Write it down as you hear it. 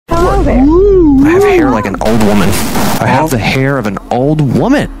Hello there. I have hair like an old woman. I have the hair of an old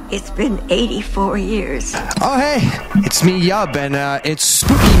woman. It's been 84 years. Oh, hey, it's me, Yub, and it's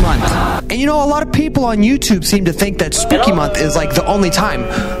Spooky Month. And you know, a lot of people on YouTube seem to think that Spooky Month is like the only time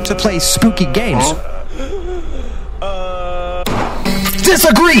to play spooky games.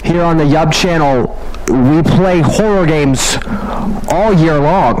 Disagree! Here on the Yub channel, we play horror games all year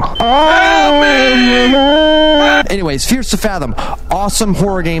long. Anyways, Fierce to Fathom, awesome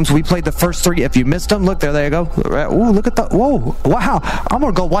horror games. We played the first 3. If you missed them, look there you go. Ooh, look at the, whoa, wow. I'm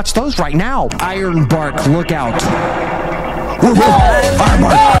gonna go watch those right now. Ironbark, look out. Whoa,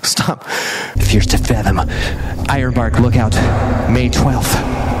 Ironbark, stop. Fierce to Fathom, Ironbark, look out. May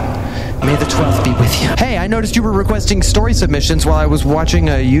 12th. May the 12th be with you. Hey, I noticed you were requesting story submissions while I was watching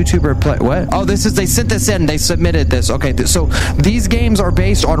a YouTuber play. What? Oh, they sent this in. They submitted this. Okay, so these games are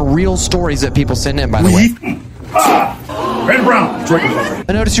based on real stories that people send in, by the way. Red and brown.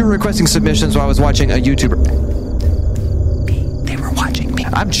 I noticed you were requesting submissions while I was watching a YouTuber. They were watching me.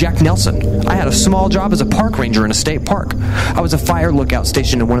 I'm Jack Nelson. I had a small job as a park ranger in a state park. I was a fire lookout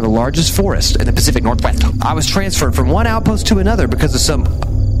stationed in one of the largest forests in the Pacific Northwest. I was transferred from one outpost to another because of some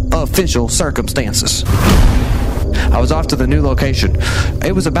official circumstances. I was off to the new location.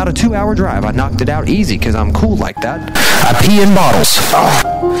 It was about a 2-hour drive. I knocked it out easy because I'm cool like that. I pee in bottles.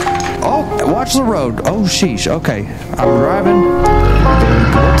 Oh, watch the road. Oh, sheesh. Okay, I'm driving.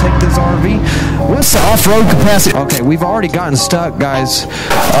 We'll take this RV. What's the off-road capacity? Okay, we've already gotten stuck, guys.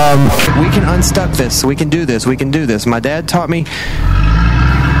 We can unstuck this. We can do this. We can do this. My dad taught me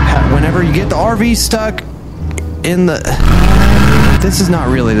whenever you get the RV stuck in the... This is not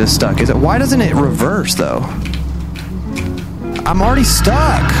really this stuck, is it? Why doesn't it reverse, though? I'm already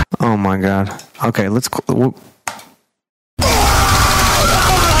stuck. Oh, my God. Okay, let's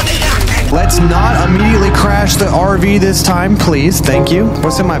not immediately crash the RV this time, please. Thank you.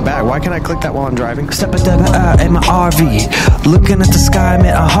 What's in my bag? Why can't I click that while I'm driving? Step in my RV, looking at the sky,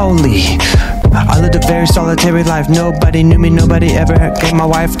 man, holy. I lived a very solitary life. Nobody knew me, nobody ever gave my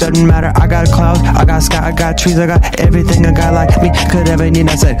wife. Doesn't matter, I got clouds, I got sky, I got trees, I got everything a guy like me could ever need.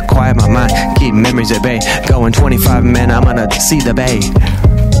 I said, quiet my mind, keep memories at bay. Going 25, man, I'm gonna see the bay.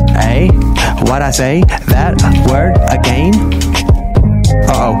 Hey, what'd I say? That word again?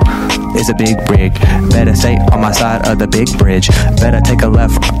 Uh-oh, it's a big rig. Better stay on my side of the big bridge. Better take a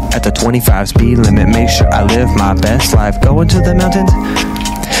left at the 25 speed limit. Make sure I live my best life. Going to the mountains,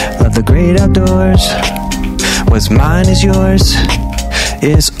 love the great outdoors. What's mine is yours,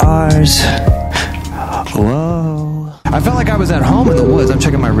 is ours. Whoa. I felt like I was at home in the woods. I'm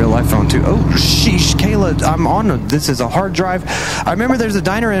checking my real life phone too. Oh, sheesh, Kayla, I'm on this is a hard drive. I remember there's a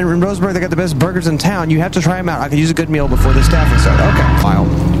diner in Roseburg that got the best burgers in town. You have to try them out. I could use a good meal before the staffing start. Okay, file.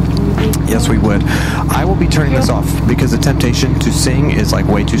 Yes, we would. I will be turning this off because the temptation to sing is like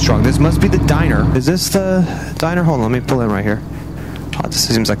way too strong. This must be the diner. Is this the diner? Hold on, let me pull in right here. Oh, this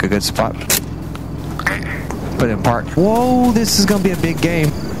seems like a good spot. Put it in park. Whoa, this is gonna be a big game.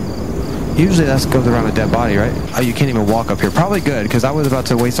 Usually that goes around a dead body, right? Oh, you can't even walk up here. Probably good, because I was about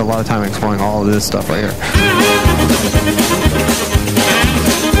to waste a lot of time exploring all of this stuff right here.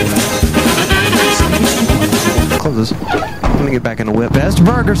 Close this. Let me get back in the whip. Best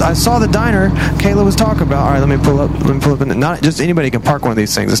burgers. I saw the diner Kayla was talking about. All right, let me pull up. Not just anybody can park one of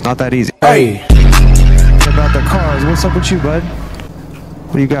these things. It's not that easy. Hey. About the cars. What's up with you, bud?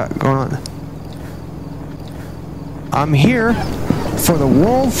 What do you got going on? I'm here for the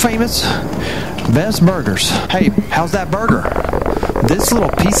world famous best burgers. Hey, how's that burger? This little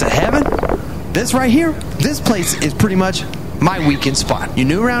piece of heaven? This right here? This place is pretty much my weekend spot. You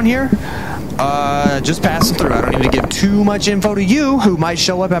new around here? Just passing through. I don't need to give too much info to you who might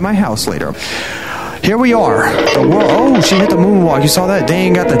show up at my house later. Here we are. The world. Oh, she hit the moonwalk. You saw that?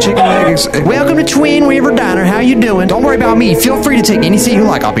 Dang, got the chicken legs. Welcome to Twin River Diner. How you doing? Don't worry about me. Feel free to take any seat you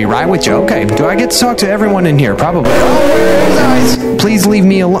like. I'll be right with you. Okay. Do I get to talk to everyone in here? Probably. Oh, where is eyes? Please leave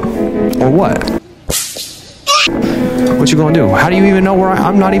me alone. Or what? What you gonna do? How do you even know where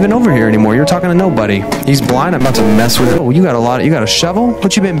I'm not even over here anymore? You're talking to nobody. He's blind. I'm about to mess with it. Oh, you got you got a shovel?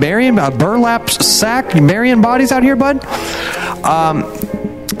 What you been burying? A burlap sack? You burying bodies out here, bud?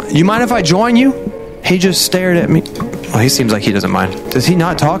 You mind if I join you? He just stared at me. Well, he seems like he doesn't mind. Does he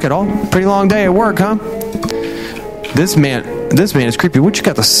not talk at all? Pretty long day at work, huh? This man is creepy. What you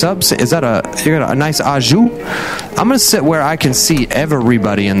got the subs? Is that you got a nice au jus? I'm gonna sit where I can see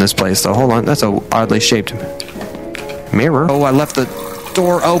everybody in this place though. Hold on, that's a oddly shaped mirror. Oh, I left the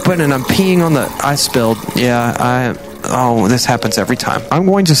door open and I'm peeing on I spilled. Yeah, oh, this happens every time. I'm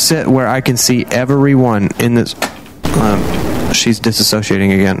going to sit where I can see everyone in this. She's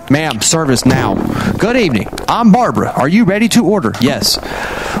disassociating again. Ma'am, service now. Good evening. I'm Barbara. Are you ready to order? Yes.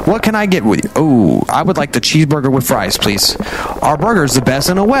 What can I get with you? Oh, I would like the cheeseburger with fries, please. Our burger's the best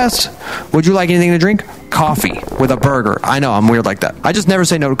in the West. Would you like anything to drink? Coffee with a burger. I know, I'm weird like that. I just never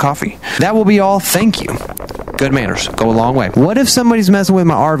say no to coffee. That will be all. Thank you. Good manners go a long way. What if somebody's messing with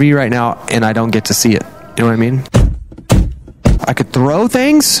my RV right now and I don't get to see it? You know what I mean? I could throw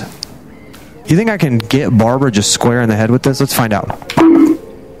things? You think I can get Barbara just square in the head with this? Let's find out.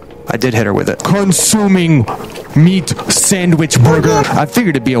 I did hit her with it. Consuming meat sandwich burger. I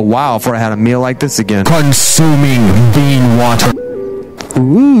figured it'd be a while before I had a meal like this again. Consuming bean water.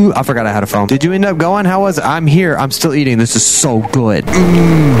 Ooh, I forgot I had a phone. Did you end up going? How was it? I'm here. I'm still eating. This is so good.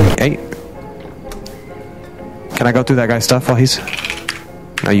 Hey. Can I go through that guy's stuff while he's...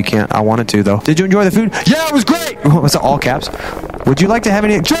 No, you can't. I wanted to, though. Did you enjoy the food? Yeah, it was great! What's it, all caps? Would you like to have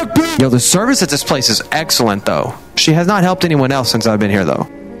any... Yo, the service at this place is excellent, though. She has not helped anyone else since I've been here, though.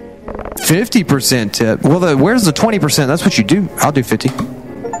 50% tip. Well, where's the 20%? That's what you do. I'll do 50.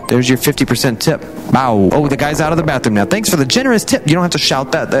 There's your 50% tip. Wow. Oh, the guy's out of the bathroom now. Thanks for the generous tip. You don't have to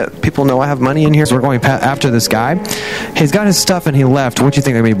shout that people know I have money in here. So we're going after this guy. He's got his stuff and he left. What do you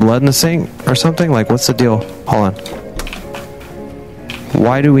think? There may be blood in the sink or something? Like, what's the deal? Hold on.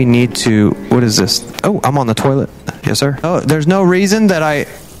 Why do we need to... What is this? Oh, I'm on the toilet. Yes, sir. Oh, there's no reason that I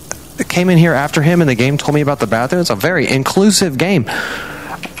came in here after him and the game told me about the bathroom. It's a very inclusive game.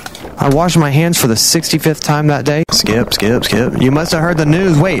 I washed my hands for the 65th time that day. Skip. You must have heard the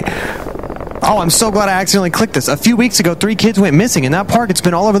news. Wait. Oh, I'm so glad I accidentally clicked this. A few weeks ago, 3 kids went missing in that park. It's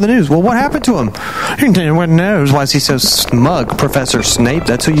been all over the news. Well, what happened to them? What knows? Why is he so smug, Professor Snape?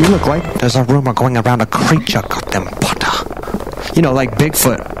 That's who you look like. There's a rumor going around a creature got them Potter. You know, like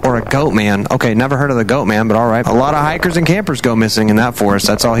Bigfoot or a goat man. Okay, never heard of the goat man, but all right. A lot of hikers and campers go missing in that forest.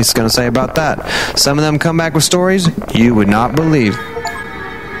 That's all he's going to say about that. Some of them come back with stories you would not believe.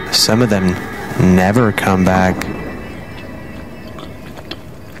 Some of them never come back.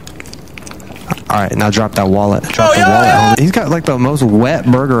 Alright, now drop that wallet. Drop the wallet. He's got like the most wet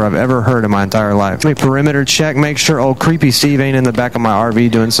burger I've ever heard in my entire life. Let me perimeter check, make sure old creepy Steve ain't in the back of my RV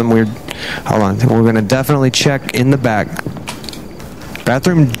doing some weird... Hold on, we're going to definitely check in the back.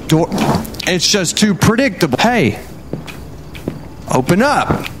 Bathroom door... It's just too predictable. Hey! Open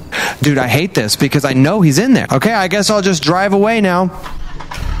up! Dude, I hate this because I know he's in there. Okay, I guess I'll just drive away now.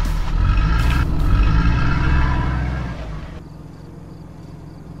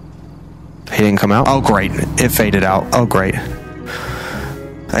 He didn't come out? Oh, great. It faded out. Oh, great.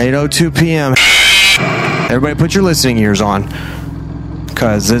 8:02 p.m. Everybody put your listening ears on.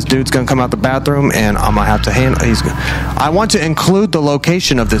 Because this dude's going to come out the bathroom and I'm going to have to handle... I want to include the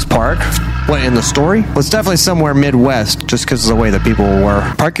location of this park. What, in the story? Well, it's definitely somewhere Midwest, just because of the way that people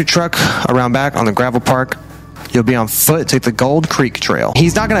were. Park your truck around back on the gravel park. You'll be on foot. Take the Gold Creek Trail.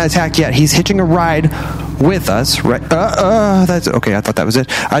 He's not going to attack yet. He's hitching a ride with us. Right? That's okay. I thought that was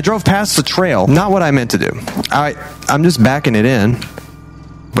it. I drove past the trail. Not what I meant to do. I'm just backing it in,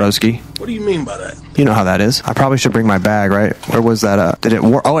 broski. What do you mean by that? You know how that is. I probably should bring my bag, right? Where was that? Did it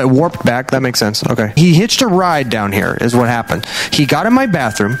warp? Oh, it warped back. That makes sense. Okay. He hitched a ride down here is what happened. He got in my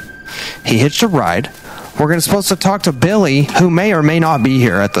bathroom. He hitched a ride. We're supposed to talk to Billy, who may or may not be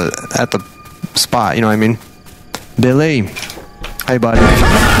here at the spot. You know what I mean? Billy. Hey, buddy.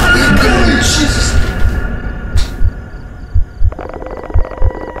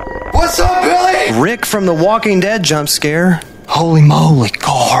 What's up, Billy? Rick from The Walking Dead jump scare. Holy moly,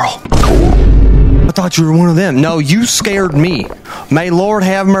 Carl. I thought you were one of them. No, you scared me. May Lord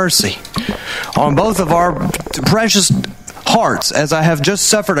have mercy on both of our precious hearts as I have just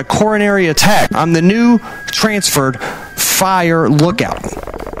suffered a coronary attack. I'm the new transferred fire lookout.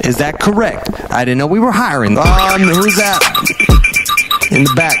 Is that correct? I didn't know we were hiring. Who's that? In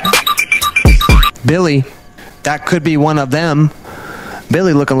the back. Billy. That could be one of them.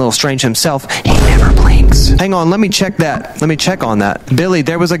 Billy looking a little strange himself. He never blinks. Hang on, let me check that. Let me check on that. Billy,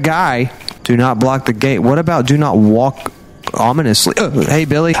 there was a guy. Do not block the gate. What about do not walk ominously? Hey,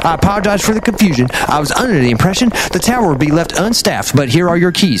 Billy, I apologize for the confusion. I was under the impression the tower would be left unstaffed, but here are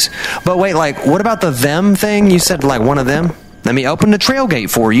your keys. But wait, like, what about the them thing? You said, like, one of them? Let me open the trail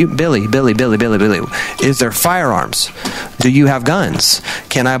gate for you. Billy. Is there firearms? Do you have guns?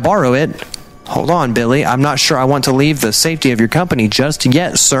 Can I borrow it? Hold on, Billy. I'm not sure I want to leave the safety of your company just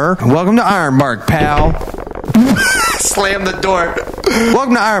yet, sir. Welcome to Ironbark, pal. Slam the door.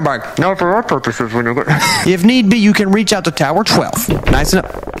 Welcome to Ironbark. No, for our purposes. If need be, you can reach out to Tower 12. Nice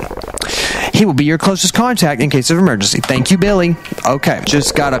enough. He will be your closest contact in case of emergency. Thank you, Billy. Okay,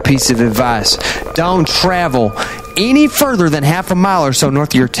 just got a piece of advice. Don't travel any further than half a mile or so north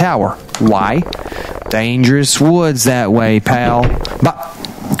of your tower. Why? Dangerous woods that way, pal.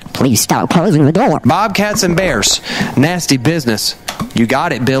 Please stop closing the door. Bobcats and bears. Nasty business. You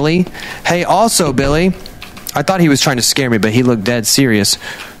got it, Billy. Hey, also, Billy, I thought he was trying to scare me, but he looked dead serious.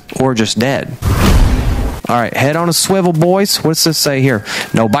 Or just dead. All right, head on a swivel, boys. What's this say here?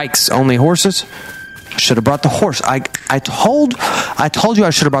 No bikes, only horses. Should have brought the horse. I told you I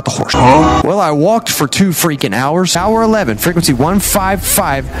should have brought the horse. Well, I walked for 2 freaking hours. Hour 11, frequency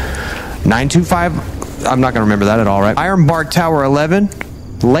 155-925. I'm not going to remember that at all, right? Ironbark Tower 11,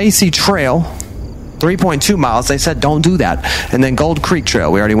 Lacey Trail, 3.2 miles. They said don't do that. And then Gold Creek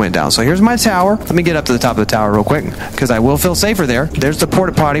Trail we already went down. So here's my tower. Let me get up to the top of the tower real quick because I will feel safer there. There's the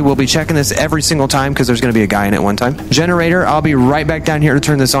porta potty. We'll be checking this every single time because there's going to be a guy in it one time. Generator, I'll be right back down here to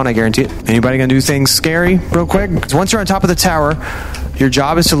turn this on, I guarantee it. Anybody going to do things scary real quick? Because once you're on top of the tower, your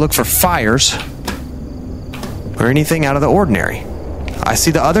job is to look for fires or anything out of the ordinary. I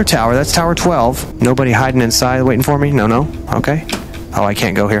see the other tower. That's Tower 12. Nobody hiding inside waiting for me? No? Okay. Oh, I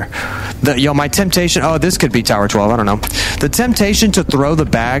can't go here. My temptation... Oh, this could be Tower 12. I don't know. The temptation to throw the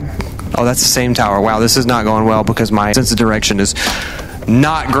bag... Oh, that's the same tower. Wow, this is not going well because my sense of direction is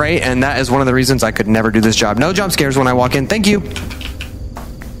not great, and that is one of the reasons I could never do this job. No jump scares when I walk in. Thank you.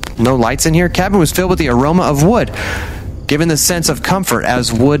 No lights in here. Cabin was filled with the aroma of wood, giving the sense of comfort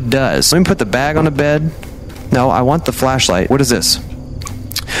as wood does. Let me put the bag on the bed. No, I want the flashlight. What is this?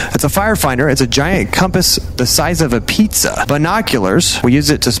 It's a fire finder. It's a giant compass the size of a pizza. Binoculars. We use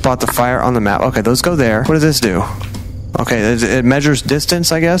it to spot the fire on the map. Okay, those go there. What does this do? Okay, it measures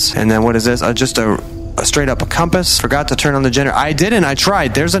distance, I guess. And then what is this? Just a straight up a compass. Forgot to turn on the generator. I didn't. I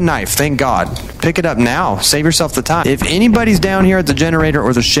tried. There's a knife. Thank God. Pick it up now. Save yourself the time. If anybody's down here at the generator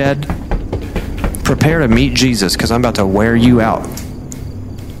or the shed, prepare to meet Jesus because I'm about to wear you out.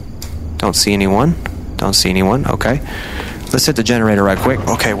 Don't see anyone. Don't see anyone. Okay. Let's hit the generator right quick.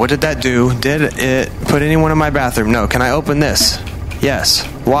 Okay, what did that do? Did it put anyone in my bathroom? No. Can I open this? Yes.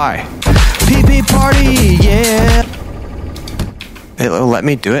 Why? Pee-pee party! Yeah! It'll let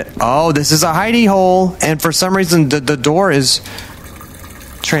me do it. Oh, this is a hidey hole. And for some reason, the door is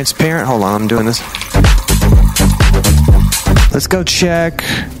transparent. Hold on, I'm doing this. Let's go check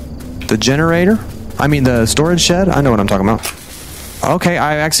the generator. I mean, the storage shed. I know what I'm talking about. Okay,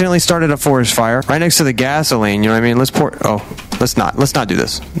 I accidentally started a forest fire right next to the gasoline. You know what I mean? Let's pour. Oh, let's not do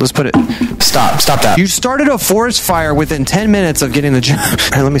this. Let's put it. Stop that. You started a forest fire within 10 minutes of getting the job.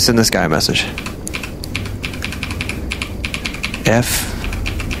 Hey, let me send this guy a message. F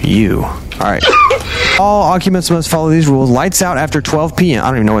you. All right. All occupants must follow these rules. Lights out after 12 p.m. I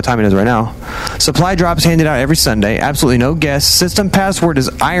don't even know what time it is right now. Supply drops handed out every Sunday. Absolutely no guests. System password is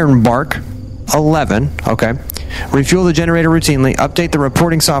ironbark 11. Okay. Refuel the generator routinely. Update the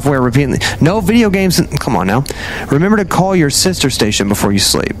reporting software repeatedly. No video games. Come on now. Remember to call your sister station before you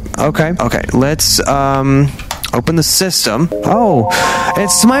sleep. Okay. Let's open the system. Oh,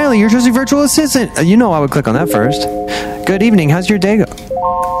 it's Smiley, your trusty virtual assistant. You know I would click on that first. Good evening. How's your day go?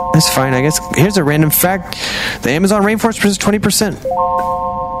 That's fine, I guess. Here's a random fact. The Amazon rainforest produces 20%.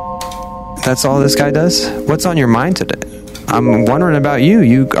 That's all this guy does? What's on your mind today? I'm wondering about you.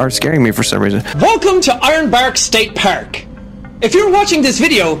 You are scaring me for some reason. Welcome to Ironbark State Park. If you're watching this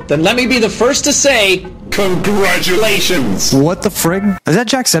video, then let me be the first to say, congratulations! What the frig? Is that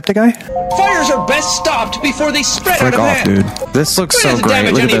Jacksepticeye? Fires are best stopped before they spread out of hand. Dude. This looks so great.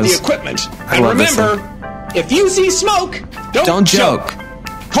 Damage Look at any this. of the equipment. And remember, if you see smoke, don't joke.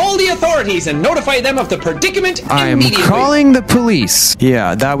 Call the authorities and notify them of the predicament immediately. I'm calling the police.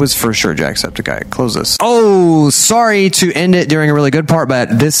 Yeah, that was for sure Jacksepticeye. Close this. Oh, sorry to end it during a really good part,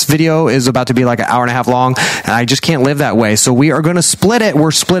 but this video is about to be like an hour and a half long, and I just can't live that way. So we are going to split it.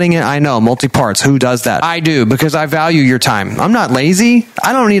 We're splitting it. I know, multi-parts. Who does that? I do, because I value your time. I'm not lazy.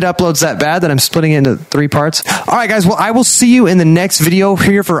 I don't need uploads that bad that I'm splitting it into 3 parts. All right, guys. Well, I will see you in the next video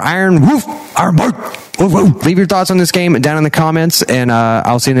here for Ironbark. Leave your thoughts on this game down in the comments, and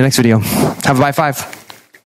I'll see you in the next video. Have a bye 5.